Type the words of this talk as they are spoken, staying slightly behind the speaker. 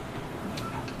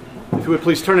If you would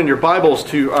please turn in your Bibles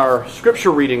to our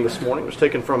scripture reading this morning. It was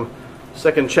taken from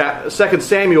 2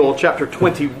 Samuel chapter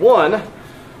 21,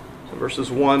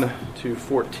 verses 1 to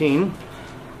 14.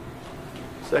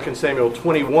 2 Samuel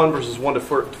 21, verses 1 to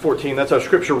 14. That's our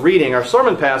scripture reading. Our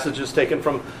sermon passage is taken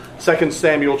from 2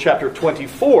 Samuel chapter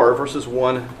 24, verses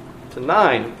 1 to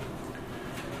 9.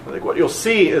 I think what you'll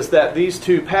see is that these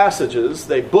two passages,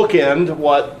 they bookend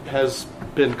what has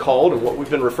been called, and what we've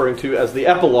been referring to as the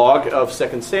epilogue of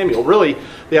 2 Samuel. Really,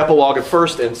 the epilogue of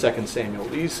 1 and 2 Samuel.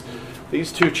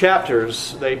 These two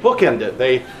chapters, they bookend it.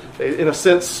 They in a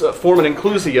sense, form an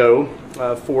inclusio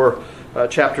for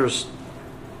chapters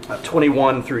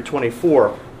 21 through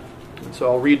 24. And so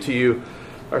I'll read to you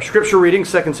our scripture reading,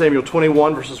 2 Samuel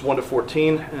 21, verses 1 to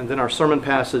 14, and then our sermon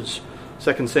passage,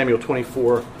 2 Samuel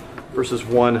 24, verses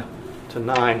 1 to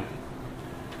 9.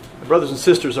 My brothers and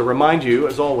sisters, I remind you,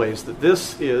 as always, that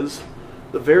this is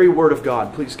the very Word of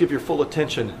God. Please give your full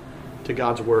attention to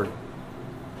God's Word.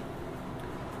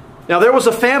 Now there was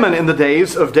a famine in the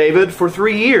days of David for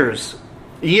 3 years,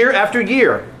 year after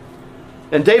year.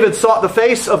 And David sought the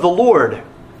face of the Lord.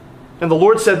 And the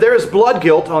Lord said, "There is blood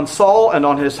guilt on Saul and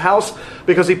on his house,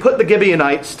 because he put the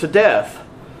Gibeonites to death."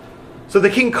 So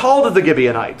the king called the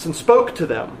Gibeonites and spoke to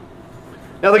them.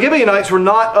 Now the Gibeonites were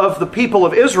not of the people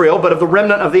of Israel, but of the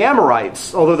remnant of the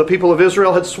Amorites, although the people of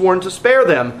Israel had sworn to spare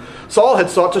them. Saul had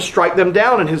sought to strike them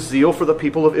down in his zeal for the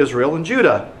people of Israel and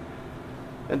Judah.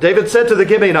 And David said to the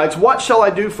Gibeonites, "What shall I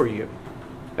do for you?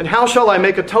 And how shall I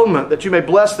make atonement that you may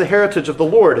bless the heritage of the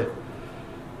Lord?"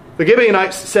 The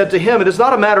Gibeonites said to him, "It is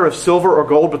not a matter of silver or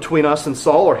gold between us and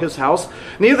Saul or his house,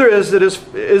 neither is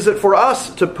it for us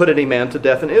to put any man to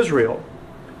death in Israel."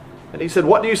 And he said,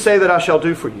 "What do you say that I shall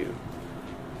do for you?"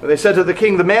 And they said to the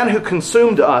king, "The man who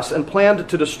consumed us and planned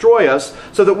to destroy us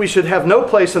so that we should have no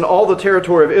place in all the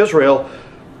territory of Israel,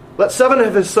 let 7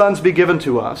 of his sons be given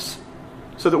to us,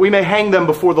 so that we may hang them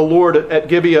before the Lord at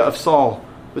Gibeah of Saul,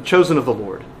 the chosen of the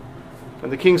Lord."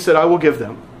 And the king said, "I will give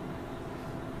them."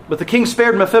 But the king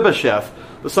spared Mephibosheth,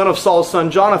 the son of Saul's son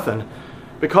Jonathan,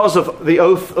 because of the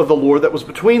oath of the Lord that was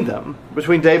between them,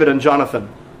 between David and Jonathan,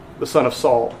 the son of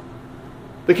Saul.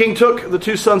 The king took the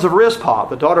 2 sons of Rizpah,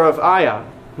 the daughter of Aiah,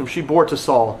 whom she bore to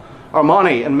Saul,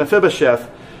 Armani and Mephibosheth,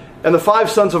 and the 5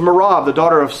 sons of Merab, the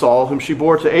daughter of Saul, whom she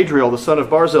bore to Adriel, the son of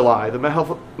Barzillai, the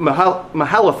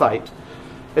Mahalathite.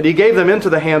 And he gave them into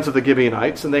the hands of the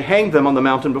Gibeonites, and they hanged them on the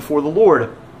mountain before the Lord.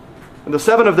 And the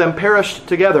 7 of them perished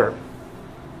together.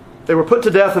 They were put to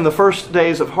death in the first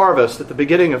days of harvest, at the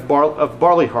beginning of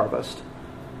barley harvest.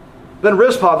 Then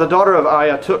Rizpah, the daughter of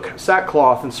Aiah, took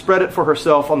sackcloth and spread it for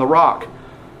herself on the rock,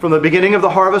 from the beginning of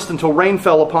the harvest until rain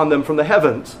fell upon them from the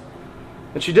heavens.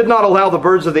 And she did not allow the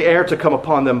birds of the air to come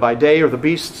upon them by day, or the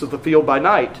beasts of the field by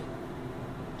night.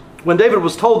 When David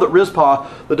was told that Rizpah,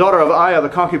 the daughter of Aiah, the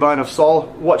concubine of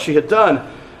Saul, what she had done,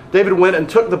 David went and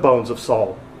took the bones of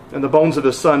Saul and the bones of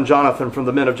his son Jonathan from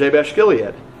the men of Jabesh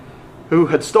Gilead, who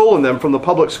had stolen them from the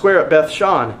public square at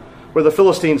Beth-shan, where the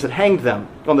Philistines had hanged them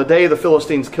on the day the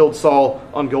Philistines killed Saul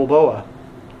on Gilboa.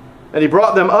 And he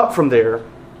brought up from there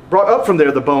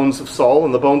the bones of Saul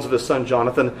and the bones of his son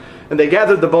Jonathan, and they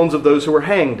gathered the bones of those who were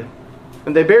hanged.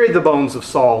 And they buried the bones of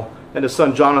Saul and his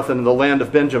son Jonathan in the land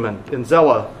of Benjamin, in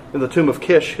Zelah, in the tomb of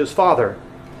Kish, his father.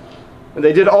 And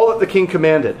they did all that the king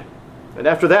commanded. And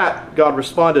after that, God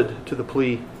responded to the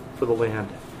plea for the land.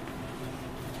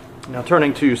 Now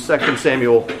turning to 2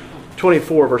 Samuel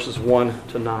 24, verses 1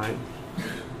 to 9.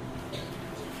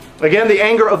 Again, the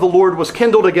anger of the Lord was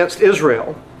kindled against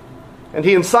Israel, and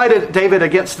he incited David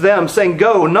against them, saying,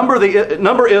 "Go,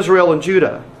 number Israel and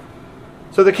Judah."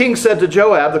 So the king said to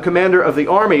Joab, the commander of the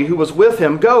army who was with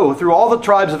him, "Go through all the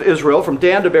tribes of Israel, from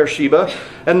Dan to Beersheba,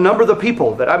 and number the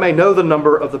people, that I may know the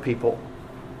number of the people."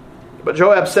 But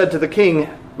Joab said to the king,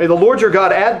 "May the Lord your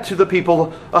God add to the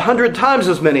people 100 times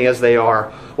as many as they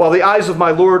are, while the eyes of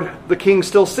my lord the king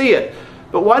still see it.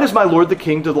 But why does my lord the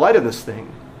king delight in this thing?"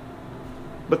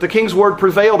 But the king's word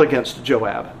prevailed against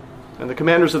Joab and the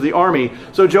commanders of the army.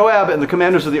 So Joab and the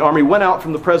commanders of the army went out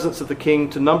from the presence of the king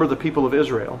to number the people of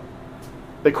Israel.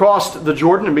 They crossed the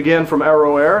Jordan and began from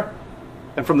Aroer,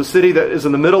 and from the city that is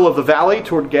in the middle of the valley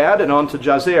toward Gad and on to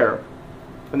Jazer.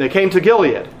 And they came to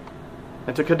Gilead,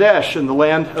 and to Kadesh in the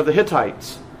land of the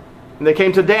Hittites. And they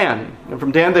came to Dan, and from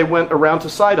Dan they went around to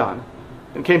Sidon,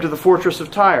 and came to the fortress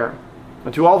of Tyre,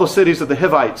 and to all the cities of the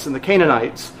Hivites and the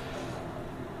Canaanites.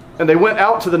 And they went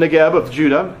out to the Negeb of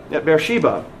Judah at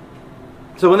Beersheba.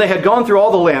 So when they had gone through all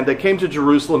the land, they came to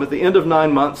Jerusalem at the end of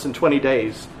 9 months and 20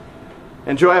 days.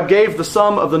 And Joab gave the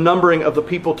sum of the numbering of the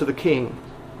people to the king.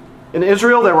 In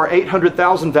Israel there were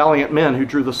 800,000 valiant men who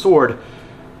drew the sword,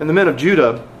 and the men of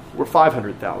Judah were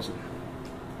 500,000.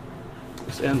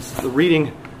 This ends the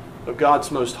reading of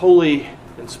God's most holy,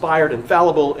 inspired,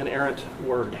 infallible, inerrant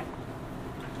word.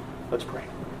 Let's pray.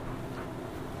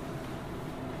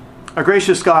 Our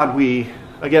gracious God, we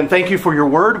again thank you for your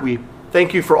word. We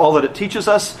thank you for all that it teaches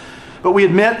us. But we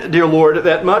admit, dear Lord,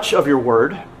 that much of your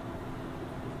word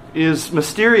is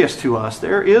mysterious to us.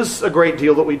 There is a great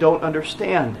deal that we don't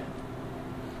understand.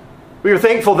 We are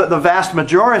thankful that the vast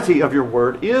majority of your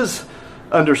word is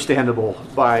understandable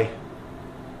by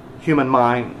human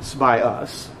minds, by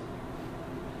us.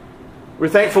 We're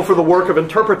thankful for the work of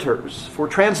interpreters, for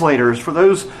translators, for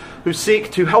those who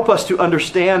seek to help us to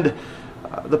understand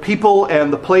the people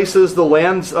and the places, the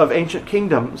lands of ancient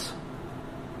kingdoms.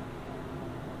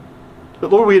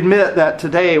 But Lord, we admit that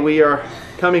today we are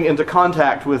coming into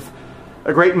contact with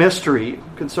a great mystery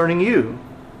concerning you,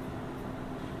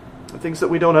 the things that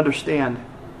we don't understand.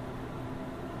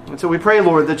 And so we pray,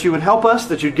 Lord, that you would help us,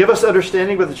 that you'd give us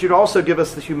understanding, but that you'd also give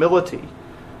us the humility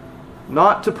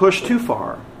not to push too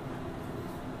far.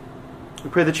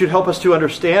 We pray that you'd help us to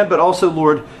understand, but also,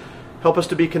 Lord, help us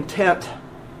to be content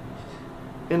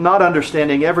in not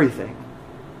understanding everything.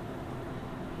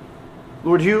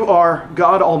 Lord, you are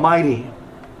God Almighty,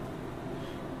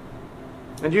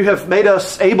 and you have made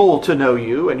us able to know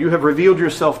you, and you have revealed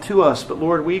yourself to us. But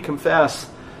Lord, we confess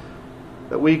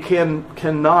that we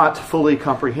cannot fully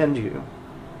comprehend you,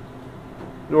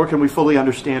 nor can we fully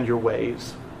understand your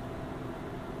ways.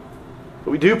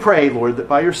 But we do pray, Lord, that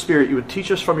by your Spirit you would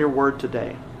teach us from your word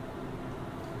today.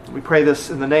 We pray this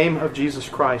in the name of Jesus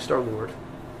Christ, our Lord.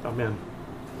 Amen.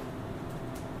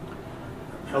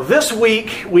 Now, this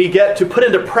week we get to put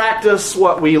into practice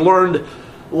what we learned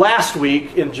last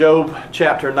week in Job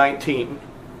chapter 19.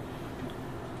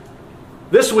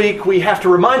 This week we have to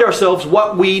remind ourselves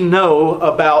what we know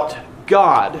about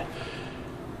God,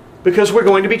 because we're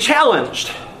going to be challenged.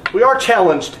 We are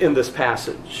challenged in this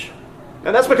passage.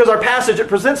 And that's because our passage, it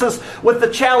presents us with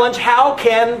the challenge, how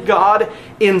can God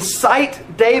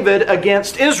incite David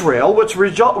against Israel, which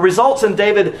results in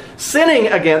David sinning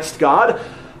against God,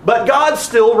 but God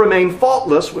still remained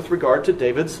faultless with regard to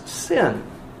David's sin?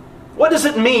 What does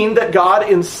it mean that God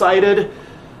incited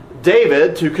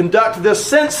David to conduct this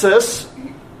census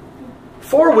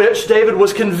for which David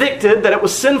was convicted that it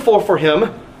was sinful for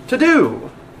him to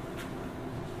do?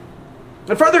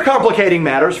 And further complicating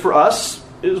matters for us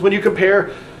is when you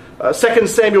compare 2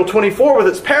 Samuel 24 with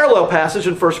its parallel passage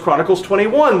in 1 Chronicles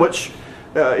 21, which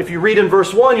if you read in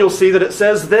verse 1, you'll see that it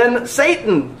says, "Then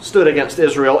Satan stood against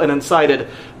Israel and incited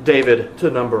David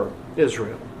to number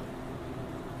Israel."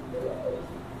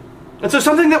 And so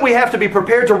something that we have to be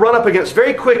prepared to run up against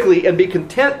very quickly and be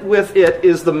content with it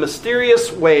is the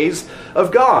mysterious ways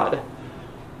of God.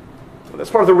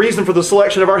 That's part of the reason for the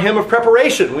selection of our hymn of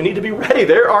preparation. We need to be ready.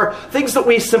 There are things that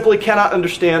we simply cannot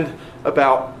understand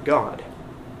about God.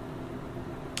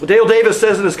 Dale Davis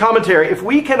says in his commentary, if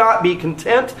we cannot be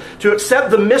content to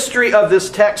accept the mystery of this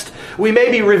text, we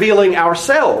may be revealing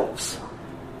ourselves.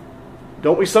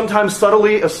 Don't we sometimes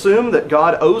subtly assume that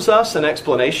God owes us an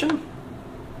explanation?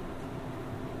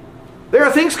 There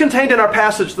are things contained in our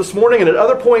passage this morning and at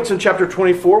other points in chapter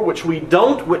 24 which we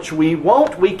don't, which we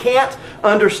won't, we can't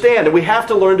understand. And we have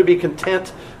to learn to be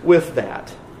content with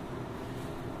that.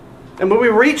 And when we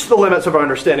reach the limits of our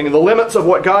understanding and the limits of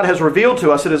what God has revealed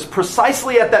to us, it is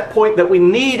precisely at that point that we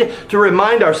need to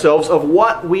remind ourselves of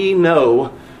what we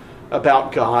know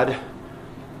about God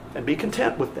and be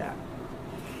content with that.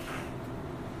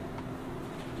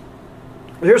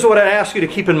 Here's what I'd ask you to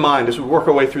keep in mind as we work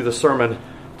our way through the sermon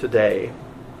today.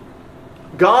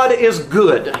 God is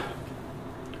good.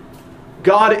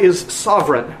 God is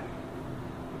sovereign.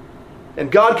 And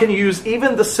God can use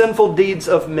even the sinful deeds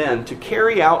of men to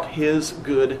carry out his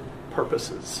good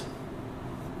purposes.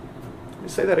 Let me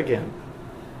say that again.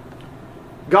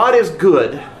 God is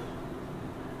good.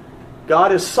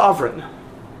 God is sovereign.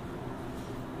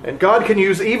 And God can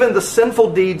use even the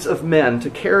sinful deeds of men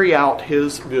to carry out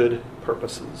his good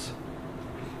purposes.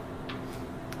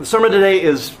 The sermon today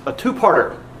is a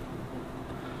two-parter.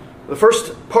 The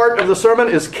first part of the sermon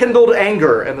is kindled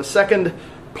anger, and the second,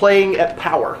 playing at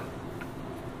power.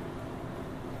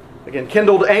 Again,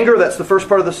 kindled anger, that's the first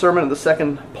part of the sermon, and the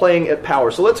second, playing at power.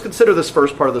 So let's consider this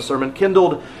first part of the sermon,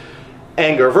 kindled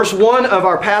anger. Verse 1 of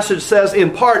our passage says,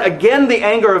 in part, again the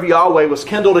anger of Yahweh was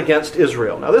kindled against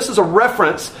Israel. Now this is a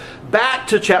reference back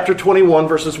to chapter 21,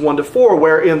 verses 1 to 4,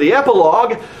 where in the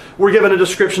epilogue, we're given a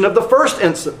description of the first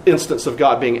instance of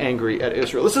God being angry at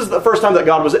Israel. This is the first time that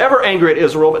God was ever angry at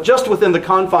Israel, but just within the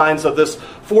confines of this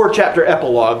 4-chapter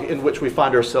epilogue in which we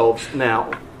find ourselves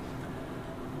now.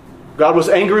 God was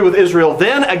angry with Israel.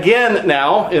 Then again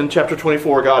now, in chapter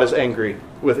 24, God is angry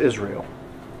with Israel.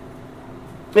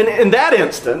 In that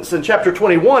instance, in chapter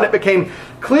 21, it became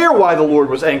clear why the Lord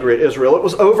was angry at Israel. It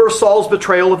was over Saul's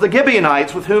betrayal of the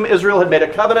Gibeonites, with whom Israel had made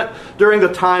a covenant during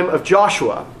the time of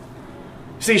Joshua.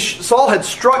 See, Saul had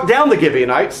struck down the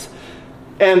Gibeonites,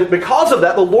 and because of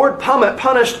that, the Lord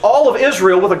punished all of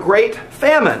Israel with a great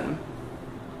famine.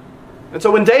 And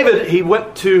so when David, he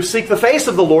went to seek the face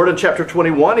of the Lord in chapter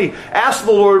 21, he asked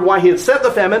the Lord why he had sent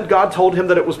the famine. God told him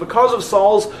that it was because of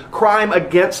Saul's crime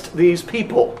against these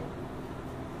people.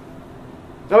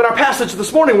 Now, in our passage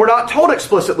this morning, we're not told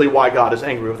explicitly why God is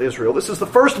angry with Israel. This is the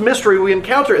first mystery we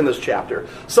encounter in this chapter.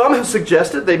 Some have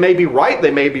suggested, they may be right,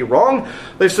 they may be wrong,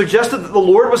 they've suggested that the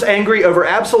Lord was angry over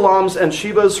Absalom's and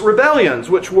Sheba's rebellions,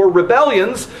 which were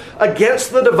rebellions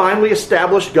against the divinely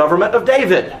established government of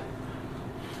David.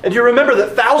 And you remember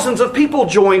that thousands of people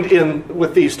joined in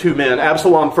with these two men,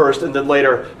 Absalom first and then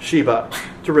later Sheba,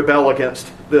 to rebel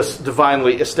against this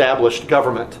divinely established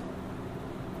government.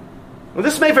 Well,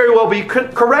 this may very well be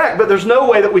correct, but there's no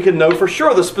way that we can know for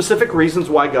sure the specific reasons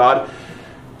why God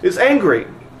is angry.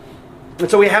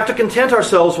 And so we have to content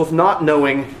ourselves with not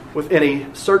knowing with any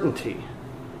certainty.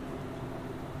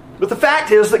 But the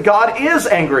fact is that God is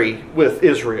angry with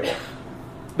Israel.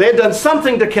 They had done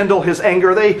something to kindle his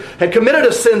anger. They had committed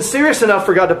a sin serious enough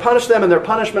for God to punish them, and their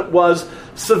punishment was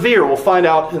severe. We'll find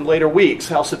out in later weeks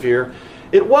how severe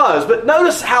it was. But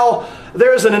notice how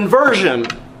there is an inversion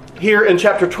here in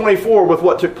chapter 24 with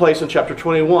what took place in chapter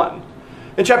 21.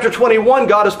 In chapter 21,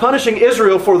 God is punishing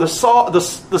Israel for the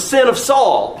sin of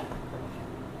Saul.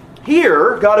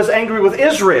 Here, God is angry with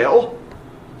Israel,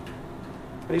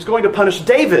 and he's going to punish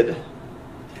David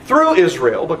through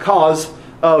Israel because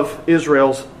of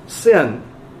Israel's sin.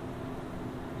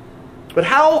 But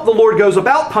how the Lord goes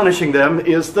about punishing them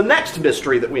is the next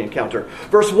mystery that we encounter.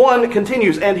 Verse 1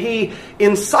 continues, and he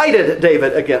incited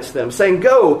David against them, saying,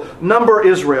 "Go, number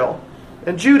Israel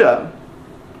and Judah."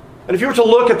 And if you were to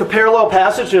look at the parallel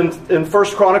passage in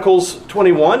 1 Chronicles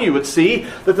 21, you would see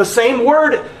that the same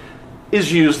word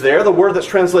is used there, the word that's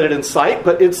translated incite,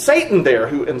 but it's Satan there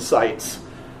who incites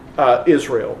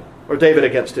Israel, or David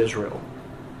against Israel.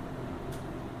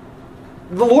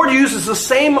 The Lord uses the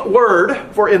same word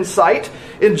for incite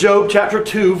in Job chapter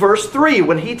 2, verse 3,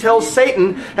 when he tells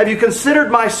Satan, "Have you considered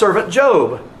my servant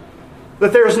Job?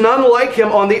 That there is none like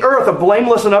him on the earth, a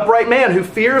blameless and upright man who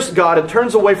fears God and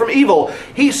turns away from evil.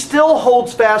 He still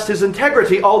holds fast his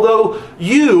integrity, although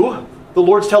you," the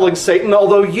Lord's telling Satan,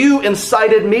 "although you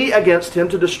incited me against him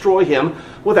to destroy him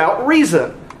without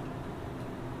reason."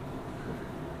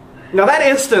 Now that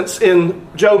instance in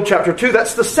Job chapter 2,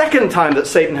 that's the second time that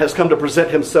Satan has come to present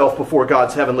himself before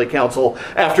God's heavenly council,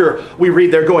 after we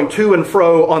read they're going to and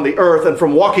fro on the earth and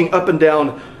from walking up and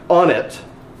down on it,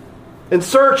 in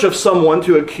search of someone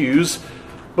to accuse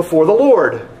before the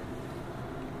Lord.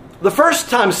 The first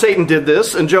time Satan did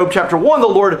this, in Job chapter 1, the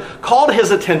Lord called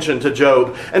his attention to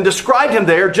Job and described him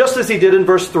there just as he did in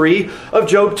verse 3 of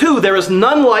Job 2. "There is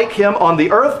none like him on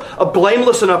the earth, a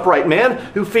blameless and upright man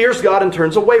who fears God and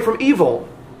turns away from evil."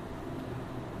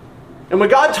 And when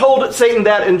God told Satan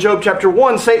that in Job chapter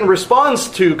 1, Satan responds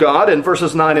to God in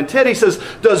verses 9 and 10. He says,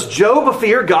 "Does Job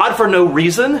fear God for no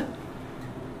reason?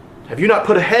 Have you not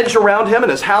put a hedge around him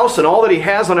and his house and all that he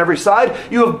has on every side?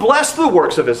 You have blessed the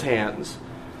works of his hands,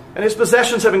 and his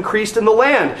possessions have increased in the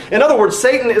land." In other words,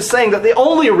 Satan is saying that the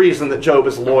only reason that Job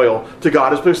is loyal to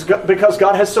God is because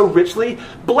God has so richly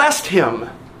blessed him.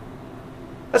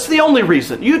 That's the only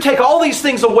reason. You take all these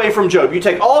things away from Job. You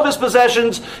take all of his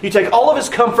possessions, you take all of his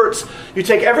comforts, you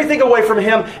take everything away from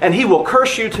him, and he will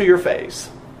curse you to your face.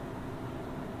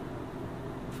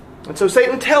 And so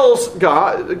Satan tells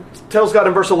God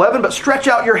in verse 11, "But stretch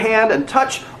out your hand and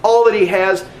touch all that he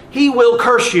has. He will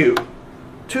curse you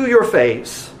to your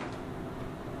face."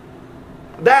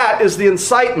 That is the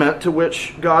incitement to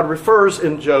which God refers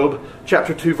in Job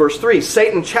chapter 2, verse 3.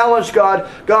 Satan challenged God.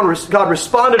 God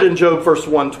responded in Job verse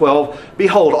 1:12,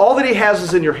 "Behold, all that he has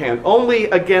is in your hand. Only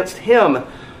against him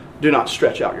do not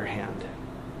stretch out your hand."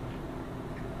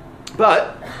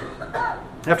 But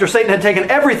after Satan had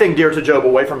taken everything dear to Job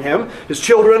away from him, his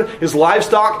children, his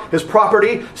livestock, his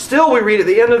property, still we read at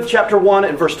the end of chapter 1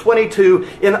 in verse 22,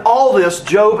 "In all this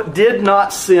Job did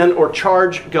not sin or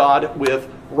charge God with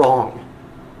wrong."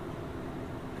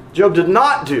 Job did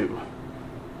not do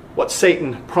what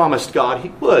Satan promised God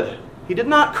he would. He did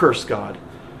not curse God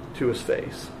to his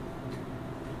face.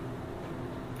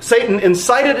 Satan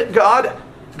incited God.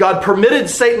 God permitted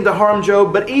Satan to harm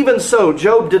Job, but even so,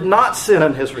 Job did not sin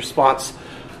in his response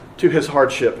to his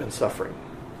hardship and suffering.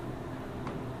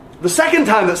 The second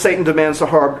time that Satan demands to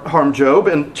harm Job,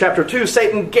 in chapter 2,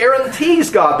 Satan guarantees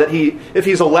God that if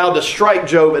he's allowed to strike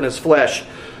Job in his flesh,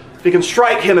 if he can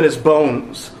strike him in his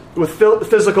bones with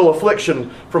physical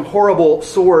affliction from horrible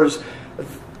sores,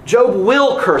 Job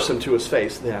will curse him to his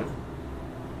face then.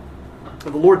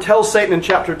 And the Lord tells Satan in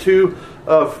chapter 2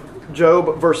 of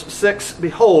Job, verse 6,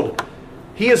 "Behold,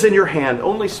 he is in your hand,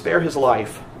 only spare his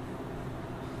life."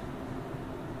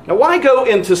 Now, why go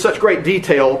into such great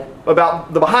detail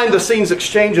about the behind-the-scenes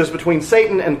exchanges between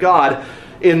Satan and God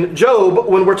in Job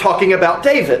when we're talking about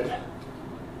David?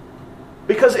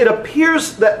 Because it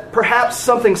appears that perhaps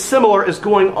something similar is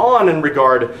going on in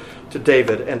regard to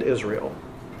David and Israel.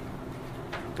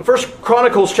 First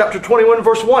Chronicles chapter 21,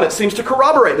 verse 1, it seems to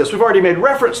corroborate this. We've already made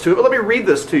reference to it, but let me read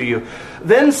this to you.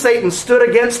 "Then Satan stood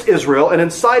against Israel and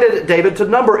incited David to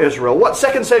number Israel." What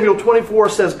 2 Samuel 24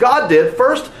 says God did,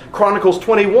 First Chronicles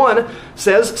 21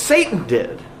 says Satan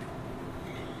did.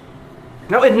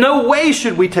 Now, in no way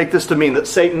should we take this to mean that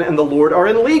Satan and the Lord are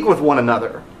in league with one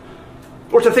another,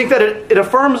 or to think that it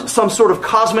affirms some sort of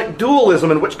cosmic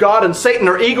dualism in which God and Satan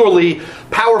are equally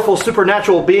powerful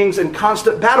supernatural beings in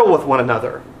constant battle with one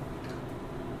another.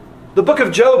 The book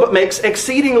of Job makes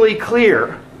exceedingly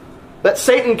clear that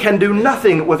Satan can do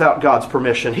nothing without God's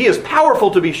permission. He is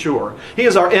powerful, to be sure. He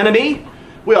is our enemy.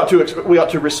 We ought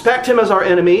to respect him as our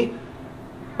enemy.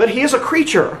 But he is a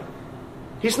creature.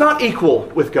 He's not equal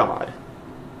with God.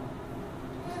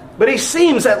 But he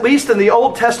seems, at least in the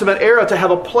Old Testament era, to have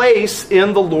a place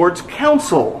in the Lord's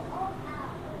counsel.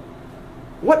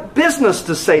 What business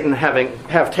does Satan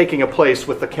have taking a place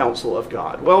with the counsel of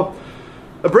God? Well,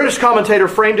 a British commentator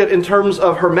framed it in terms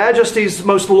of Her Majesty's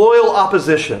most loyal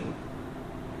opposition.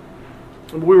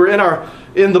 We were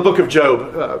in the book of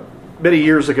Job many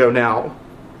years ago now.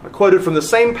 I quoted from the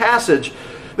same passage.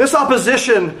 This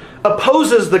opposition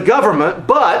opposes the government,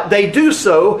 but they do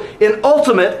so in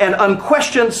ultimate and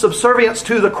unquestioned subservience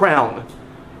to the crown.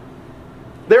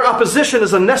 Their opposition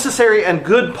is a necessary and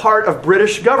good part of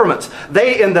British governments.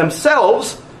 They in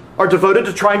themselves are devoted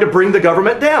to trying to bring the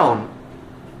government down.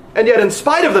 And yet, in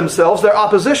spite of themselves, their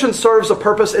opposition serves a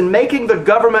purpose in making the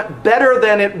government better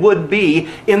than it would be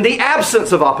in the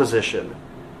absence of opposition.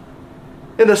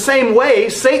 In the same way,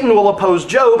 Satan will oppose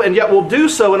Job, and yet will do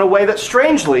so in a way that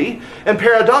strangely and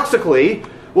paradoxically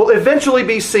will eventually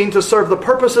be seen to serve the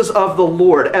purposes of the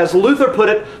Lord. As Luther put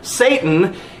it,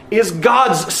 Satan is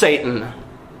God's Satan.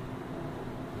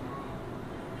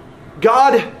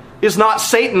 God is not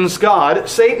Satan's God.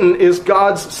 Satan is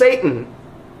God's Satan.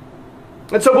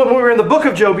 And so when we were in the book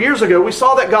of Job years ago, we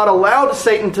saw that God allowed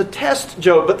Satan to test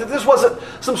Job, but that this wasn't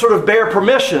some sort of bare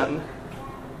permission.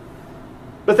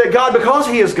 But that God, because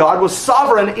he is God, was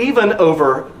sovereign even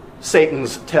over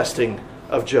Satan's testing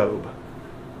of Job.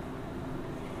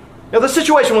 Now, the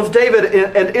situation with David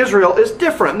and Israel is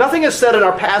different. Nothing is said in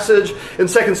our passage in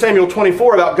 2 Samuel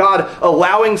 24 about God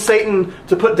allowing Satan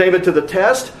to put David to the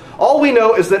test. All we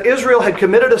know is that Israel had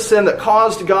committed a sin that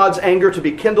caused God's anger to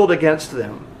be kindled against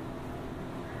them.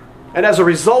 And as a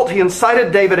result, he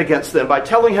incited David against them by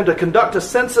telling him to conduct a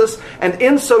census, and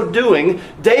in so doing,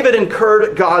 David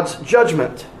incurred God's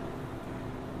judgment.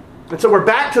 And so we're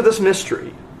back to this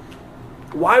mystery.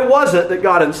 Why was it that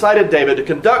God incited David to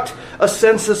conduct a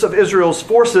census of Israel's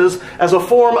forces as a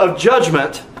form of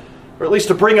judgment, or at least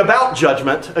to bring about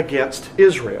judgment against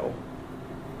Israel?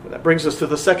 And that brings us to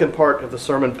the second part of the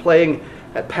sermon, playing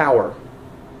at power.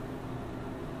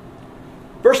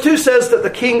 Verse 2 says that the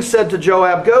king said to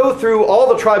Joab, "Go through all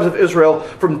the tribes of Israel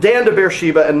from Dan to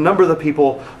Beersheba and number the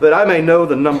people, that I may know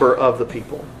the number of the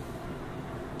people."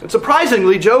 And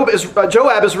surprisingly, Joab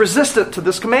is resistant to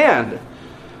this command.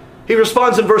 He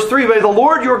responds in verse 3, "May the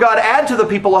Lord your God add to the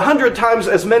people 100 times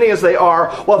as many as they are,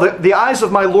 while the eyes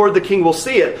of my lord the king will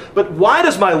see it. But why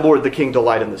does my lord the king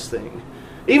delight in this thing?"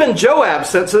 Even Joab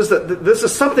senses that this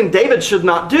is something David should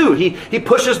not do. He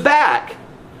pushes back.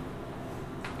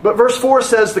 But verse 4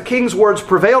 says, "The king's words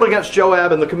prevailed against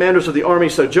Joab and the commanders of the army,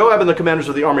 so Joab and the commanders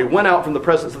of the army went out from the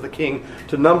presence of the king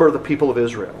to number the people of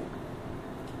Israel."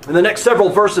 And the next several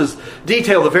verses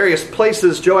detail the various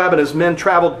places Joab and his men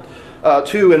traveled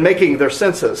to in making their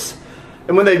census.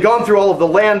 And when they'd gone through all of the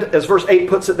land, as verse 8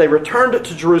 puts it, they returned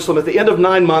to Jerusalem at the end of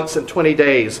 9 months and 20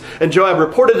 days. And Joab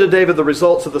reported to David the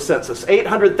results of the census.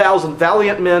 800,000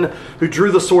 valiant men who drew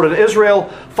the sword in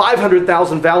Israel,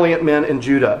 500,000 valiant men in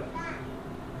Judah.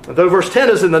 Though verse 10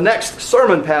 is in the next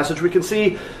sermon passage, we can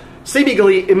see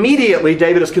seemingly immediately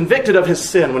David is convicted of his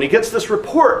sin. When he gets this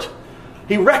report,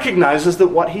 he recognizes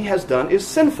that what he has done is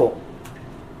sinful.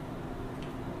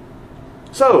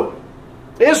 So,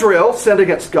 Israel sinned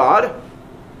against God,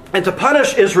 and to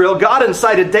punish Israel, God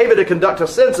incited David to conduct a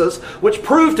census, which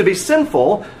proved to be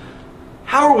sinful.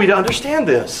 How are we to understand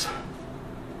this?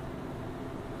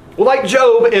 Well, like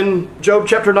Job in Job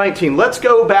chapter 19, let's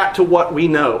go back to what we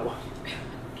know.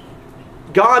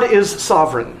 God is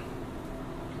sovereign.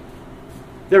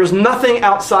 There is nothing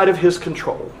outside of his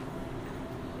control.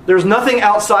 There's nothing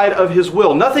outside of his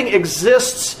will. Nothing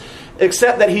exists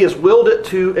except that he has willed it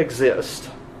to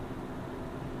exist.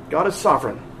 God is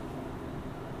sovereign.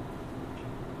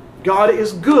 God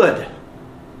is good.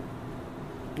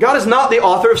 God is not the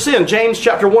author of sin. James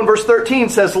chapter 1 verse 13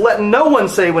 says, "Let no one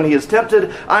say when he is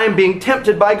tempted, I am being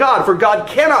tempted by God. For God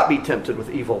cannot be tempted with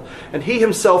evil, and he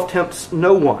himself tempts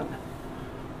no one."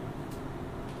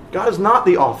 God is not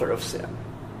the author of sin.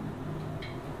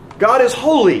 God is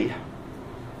holy.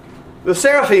 The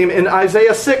seraphim in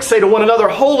Isaiah 6 say to one another,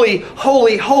 "Holy,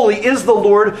 holy, holy is the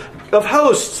Lord of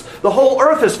hosts. The whole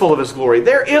earth is full of his glory."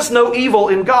 There is no evil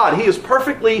in God. He is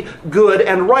perfectly good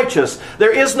and righteous.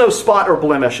 There is no spot or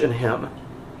blemish in him.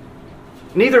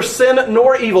 Neither sin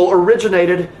nor evil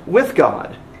originated with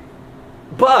God.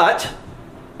 But,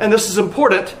 and this is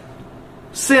important,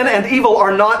 sin and evil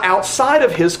are not outside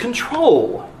of his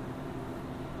control.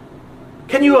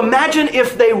 Can you imagine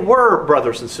if they were,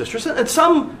 brothers and sisters? And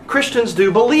some Christians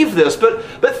do believe this, but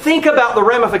think about the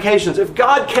ramifications. If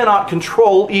God cannot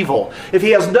control evil, if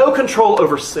he has no control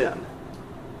over sin,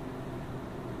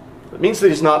 it means that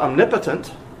he's not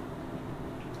omnipotent.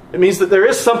 It means that there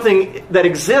is something that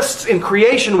exists in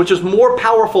creation which is more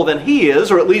powerful than he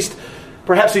is, or at least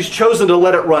perhaps he's chosen to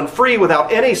let it run free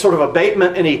without any sort of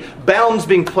abatement, any bounds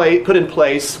being put in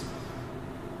place.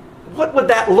 What would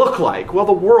that look like? Well,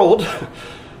 the world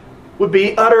would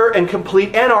be utter and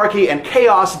complete anarchy and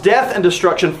chaos, death and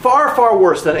destruction, far, far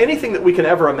worse than anything that we can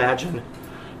ever imagine.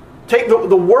 Take the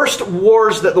worst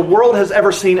wars that the world has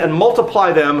ever seen and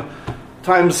multiply them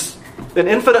times an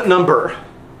infinite number.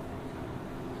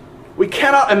 We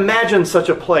cannot imagine such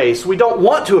a place. We don't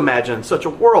want to imagine such a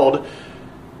world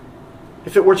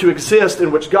if it were to exist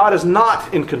in which God is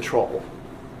not in control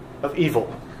of evil,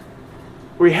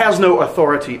 where he has no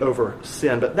authority over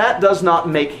sin. But that does not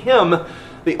make him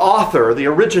the author, the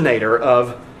originator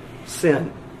of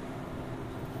sin.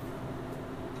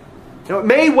 Now, it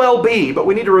may well be, but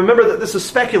we need to remember that this is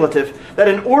speculative, that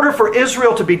in order for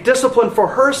Israel to be disciplined for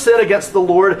her sin against the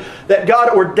Lord, that God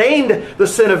ordained the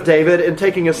sin of David in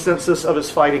taking a census of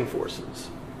his fighting forces.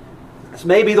 This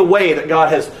may be the way that God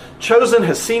has chosen,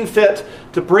 has seen fit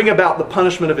to bring about the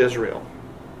punishment of Israel.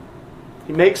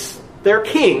 He makes their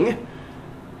king,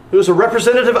 who is a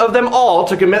representative of them all,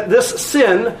 to commit this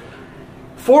sin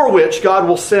for which God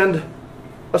will send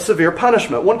a severe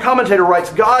punishment. One commentator writes,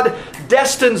 God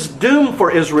destines doom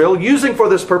for Israel, using for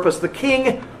this purpose the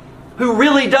king who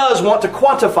really does want to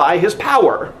quantify his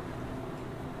power.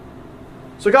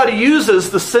 So God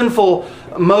uses the sinful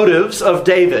motives of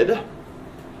David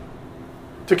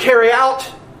to carry out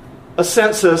a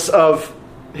census of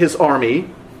his army,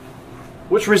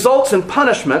 which results in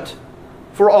punishment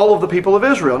for all of the people of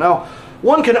Israel. Now,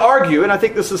 one can argue, and I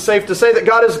think this is safe to say, that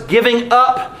God is giving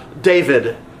up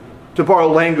David, to borrow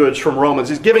language from Romans.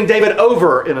 He's giving David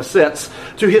over, in a sense,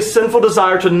 to his sinful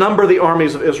desire to number the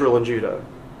armies of Israel and Judah.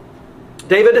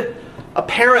 David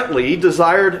apparently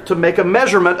desired to make a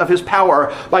measurement of his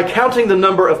power by counting the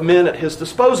number of men at his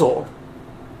disposal.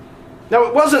 Now,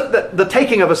 it wasn't that the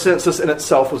taking of a census in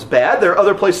itself was bad. There are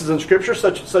other places in Scripture,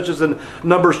 such as in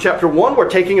Numbers chapter 1, where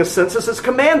taking a census is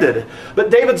commanded. But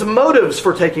David's motives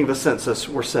for taking the census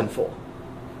were sinful.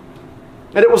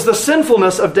 And it was the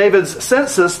sinfulness of David's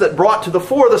census that brought to the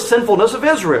fore the sinfulness of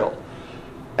Israel.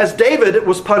 As David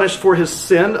was punished for his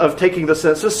sin of taking the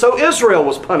census, so Israel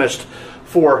was punished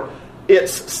for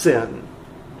its sin.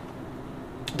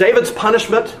 David's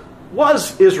punishment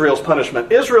was Israel's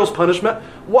punishment. Israel's punishment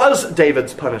was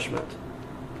David's punishment.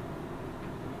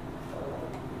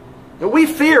 Now, we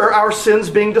fear our sins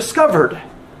being discovered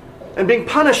and being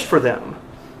punished for them.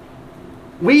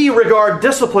 We regard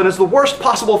discipline as the worst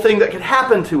possible thing that could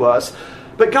happen to us,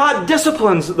 but God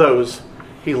disciplines those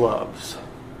he loves.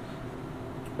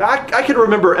 Now, I can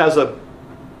remember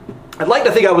I'd like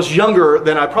to think I was younger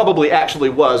than I probably actually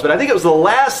was, but I think it was the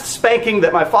last spanking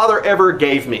that my father ever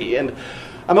gave me. And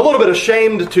I'm a little bit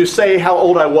ashamed to say how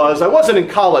old I was. I wasn't in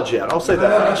college yet, I'll say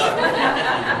that much.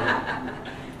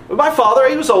 But my father,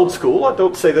 he was old school. I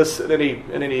don't say this in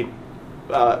any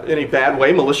bad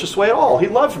way, malicious way at all. He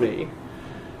loved me.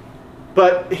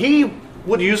 But he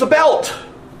would use a belt.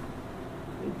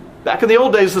 Back in the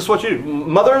old days, this is what you do.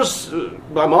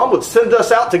 My mom would send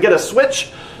us out to get a switch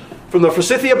from the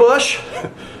forsythia bush.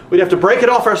 We'd have to break it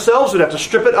off ourselves. We'd have to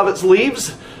strip it of its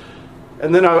leaves.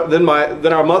 And then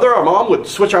our mom would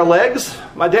switch our legs.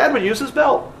 My dad would use his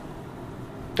belt.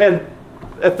 And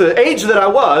at the age that I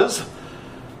was,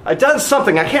 I'd done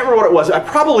something, I can't remember what it was. I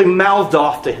probably mouthed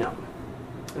off to him.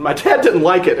 And my dad didn't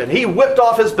like it, and he whipped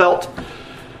off his belt.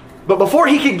 But before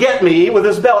he could get me with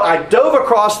his belt, I dove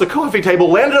across the coffee table,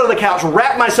 landed on the couch,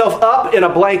 wrapped myself up in a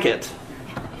blanket.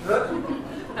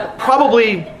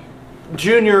 Probably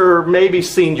junior, maybe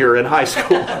senior in high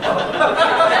school.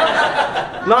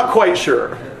 Not quite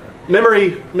sure.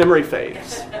 Memory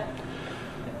fades.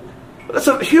 That's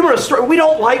a humorous story. We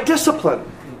don't like discipline.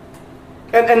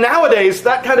 And nowadays,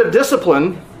 that kind of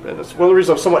discipline, and it's one of the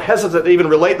reasons I'm somewhat hesitant to even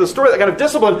relate the story, that kind of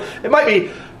discipline, it might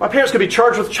be, my parents could be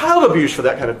charged with child abuse for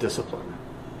that kind of discipline.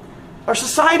 Our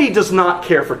society does not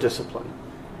care for discipline.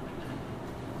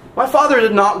 My father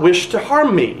did not wish to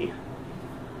harm me,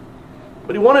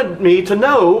 but he wanted me to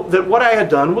know that what I had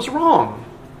done was wrong.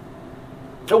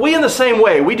 And we, in the same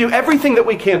way, we do everything that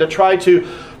we can to try to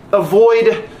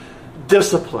avoid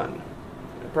discipline.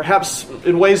 Perhaps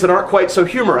in ways that aren't quite so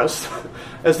humorous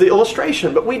as the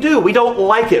illustration, but we do. We don't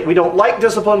like it. We don't like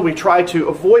discipline. We try to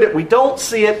avoid it. We don't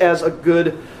see it as a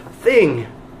good thing.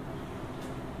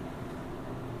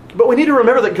 But we need to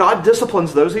remember that God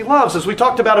disciplines those He loves. As we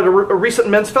talked about at a recent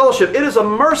men's fellowship, it is a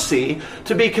mercy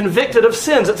to be convicted of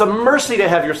sins. It's a mercy to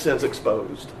have your sins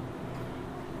exposed.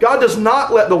 God does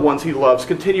not let the ones He loves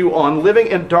continue on living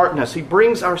in darkness. He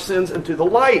brings our sins into the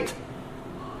light.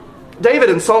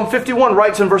 David in Psalm 51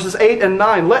 writes in verses 8 and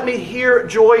 9, "Let me hear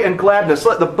joy and gladness.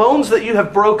 Let the bones that you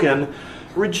have broken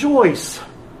rejoice.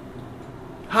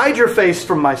 Hide your face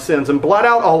from my sins and blot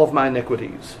out all of my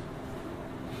iniquities."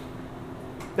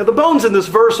 Now, the bones in this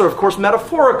verse are, of course,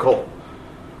 metaphorical.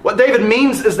 What David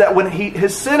means is that when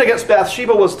his sin against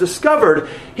Bathsheba was discovered,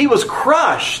 he was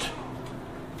crushed.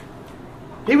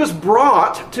 He was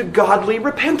brought to godly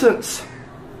repentance.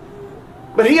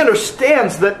 But he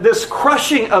understands that this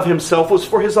crushing of himself was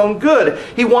for his own good.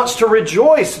 He wants to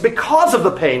rejoice because of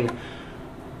the pain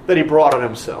that he brought on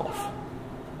himself.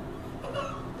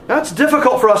 Now, it's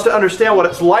difficult for us to understand what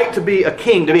it's like to be a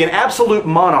king, to be an absolute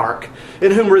monarch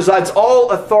in whom resides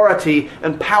all authority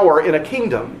and power in a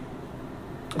kingdom.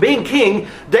 Being king,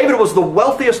 David was the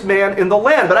wealthiest man in the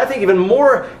land, but I think even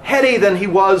more heady than he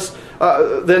was,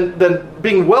 than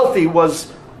being wealthy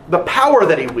was the power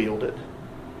that he wielded.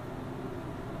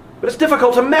 But it's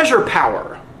difficult to measure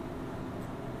power.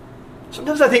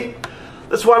 Sometimes I think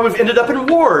that's why we've ended up in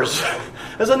wars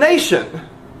as a nation.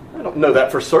 I don't know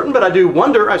that for certain, but I do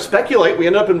wonder, I speculate, we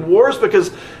end up in wars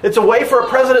because it's a way for a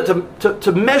president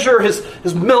to measure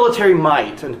his military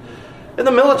might. And in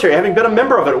the military, having been a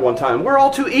member of it at one time, we're all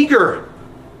too eager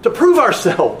to prove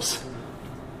ourselves,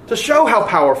 to show how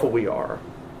powerful we are.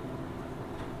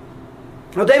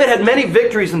 Now, David had many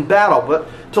victories in battle, but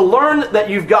to learn that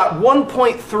you've got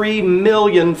 1.3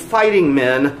 million fighting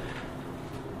men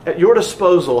at your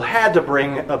disposal had to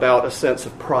bring about a sense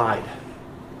of pride,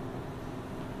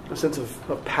 a sense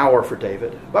of power for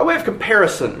David. By way of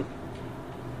comparison,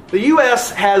 the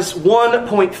U.S. has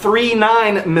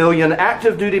 1.39 million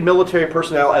active duty military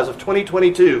personnel as of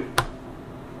 2022.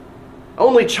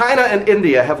 Only China and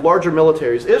India have larger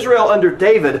militaries. Israel under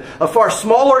David, a far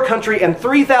smaller country and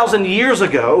 3,000 years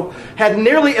ago, had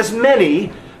nearly as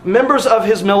many members of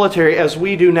his military as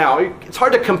we do now. It's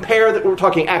hard to compare that we're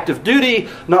talking active duty,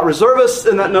 not reservists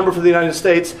in that number for the United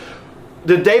States.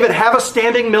 Did David have a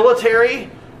standing military?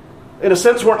 In a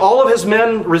sense, weren't all of his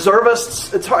men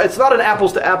reservists? It's not an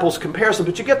apples to apples comparison,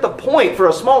 but you get the point. For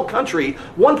a small country,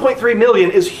 1.3 million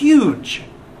is huge.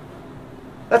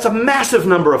 That's a massive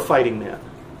number of fighting men.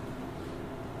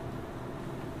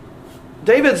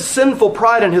 David's sinful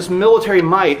pride in his military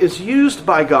might is used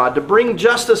by God to bring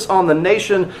justice on the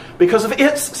nation because of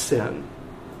its sin.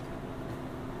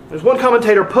 As one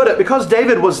commentator put it, because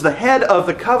David was the head of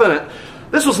the covenant,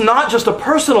 this was not just a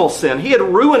personal sin. He had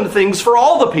ruined things for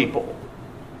all the people.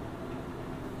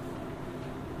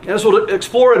 And as we'll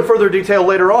explore in further detail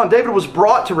later on, David was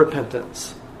brought to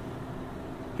repentance.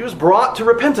 He was brought to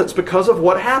repentance because of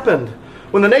what happened.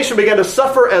 When the nation began to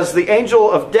suffer as the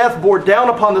angel of death bore down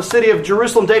upon the city of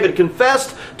Jerusalem, David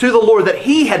confessed to the Lord that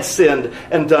he had sinned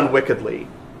and done wickedly.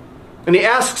 And he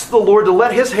asks the Lord to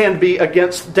let his hand be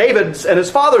against David's and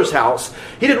his father's house.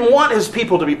 He didn't want his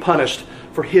people to be punished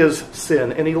for his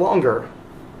sin any longer.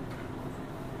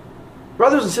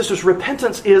 Brothers and sisters,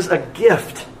 repentance is a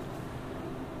gift.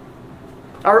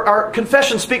 Our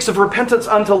confession speaks of repentance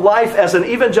unto life as an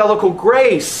evangelical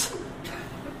grace.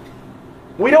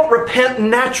 We don't repent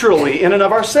naturally in and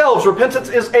of ourselves. Repentance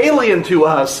is alien to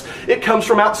us. It comes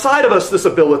from outside of us, this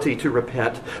ability to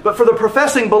repent. But for the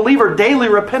professing believer, daily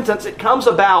repentance, it comes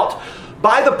about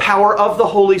by the power of the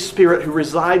Holy Spirit who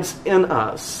resides in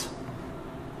us.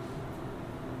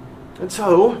 And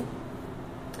so,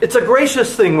 It's a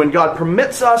gracious thing when God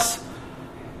permits us,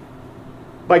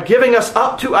 by giving us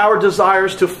up to our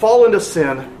desires, to fall into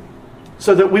sin,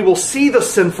 so that we will see the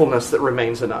sinfulness that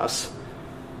remains in us,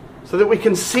 so that we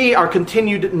can see our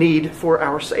continued need for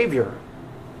our Savior.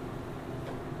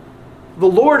 The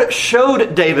Lord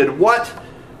showed David what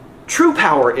true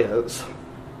power is,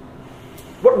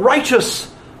 what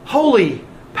righteous, holy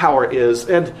power is,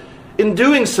 and in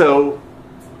doing so,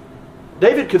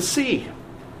 David could see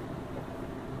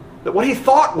that what he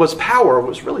thought was power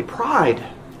was really pride.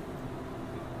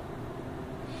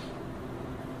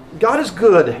 God is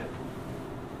good.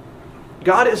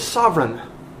 God is sovereign.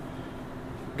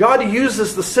 God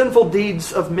uses the sinful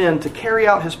deeds of men to carry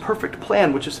out His perfect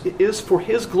plan, which is for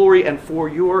His glory and for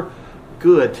your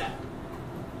good.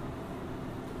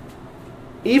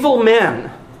 Evil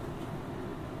men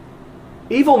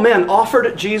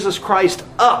offered Jesus Christ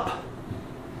up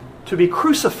to be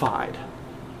crucified.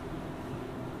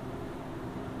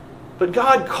 But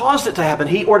God caused it to happen.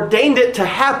 He ordained it to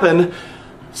happen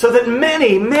so that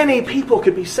many, many people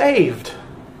could be saved.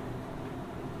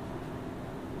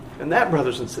 And that,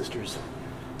 brothers and sisters,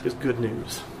 is good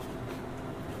news.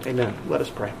 Amen. Let us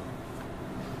pray.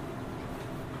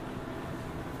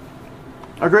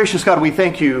 Our gracious God, we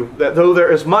thank You that though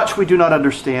there is much we do not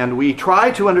understand, we try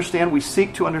to understand, we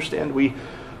seek to understand, we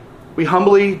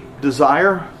humbly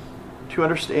desire to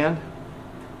understand.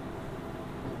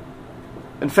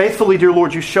 And faithfully, dear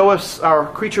Lord, You show us our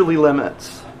creaturely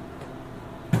limits.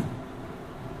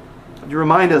 You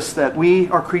remind us that we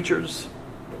are creatures,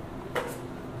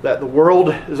 that the world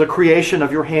is a creation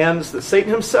of Your hands, that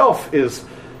Satan himself is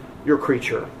Your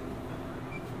creature.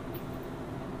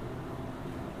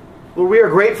 Lord, we are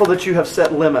grateful that You have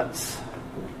set limits,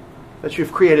 that You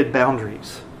have created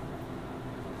boundaries.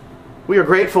 We are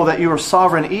grateful that You are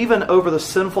sovereign even over the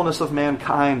sinfulness of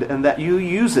mankind, and that You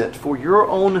use it for Your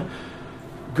own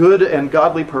good and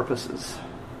godly purposes.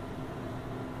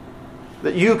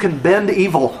 That You can bend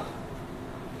evil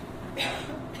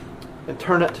and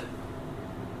turn it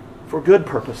for good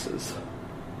purposes.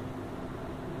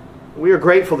 We are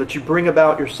grateful that You bring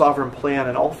about Your sovereign plan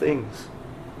in all things.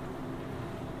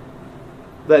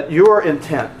 That Your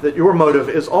intent, that Your motive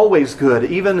is always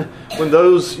good, even when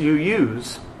those You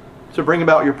use to bring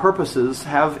about Your purposes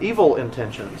have evil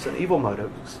intentions and evil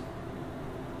motives.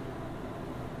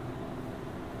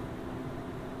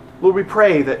 Lord, we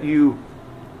pray that You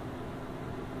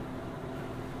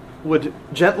would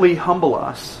gently humble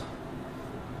us.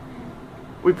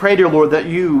 We pray, dear Lord, that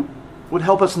You would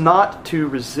help us not to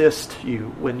resist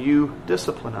You when You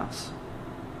discipline us.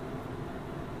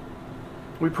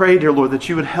 We pray, dear Lord, that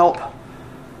You would help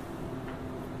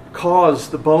cause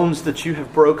the bones that You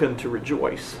have broken to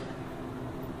rejoice.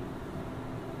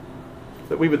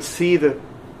 That we would see the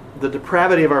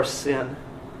depravity of our sin.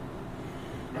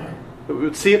 That we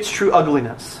would see its true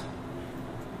ugliness.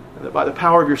 And that by the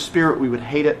power of Your Spirit we would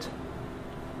hate it.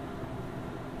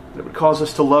 That would cause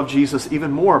us to love Jesus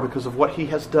even more because of what He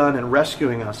has done in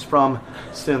rescuing us from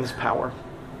sin's power.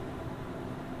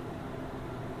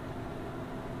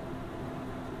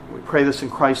 We pray this in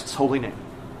Christ's holy name.